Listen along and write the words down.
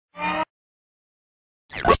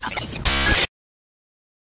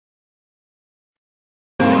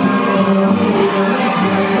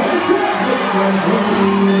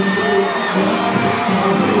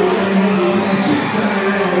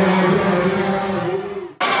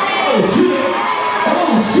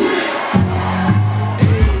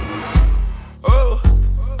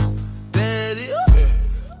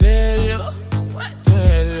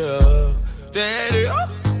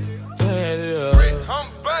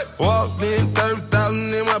Walked in,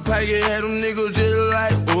 30,000 in my pocket, had them niggas just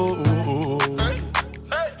like, ooh.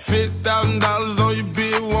 $50,000 on your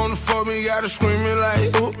bill, wanna fuck me, gotta screaming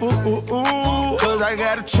like, ooh. Cause I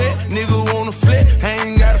got a check, nigga wanna flip, I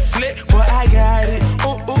ain't got a flip, but I got it,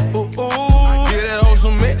 ooh. Get that hoe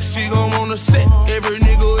some mix, she gon' wanna set, every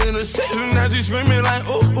nigga in the set, now she screaming like,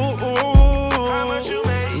 ooh. How much you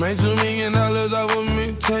made? Made $2 million off of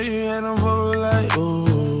me, tell you, and I'm fucking like,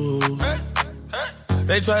 ooh.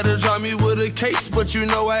 They tried to drop me with a case, but you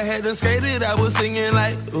know I had to skate it. I was singing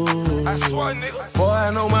like, ooh. I swear, nigga. Boy,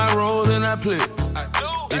 I know my role and I play it.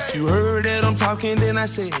 If you heard that I'm talking, then I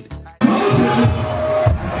said it.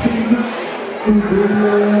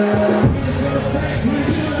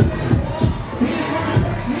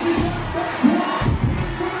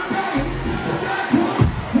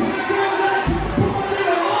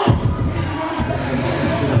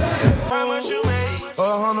 How much you made?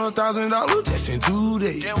 $100,000 just in 2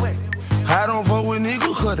 days. I don't fuck with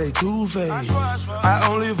niggas cause they two-faced. I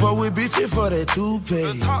only fuck with bitches for that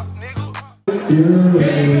toupee.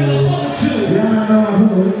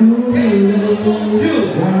 You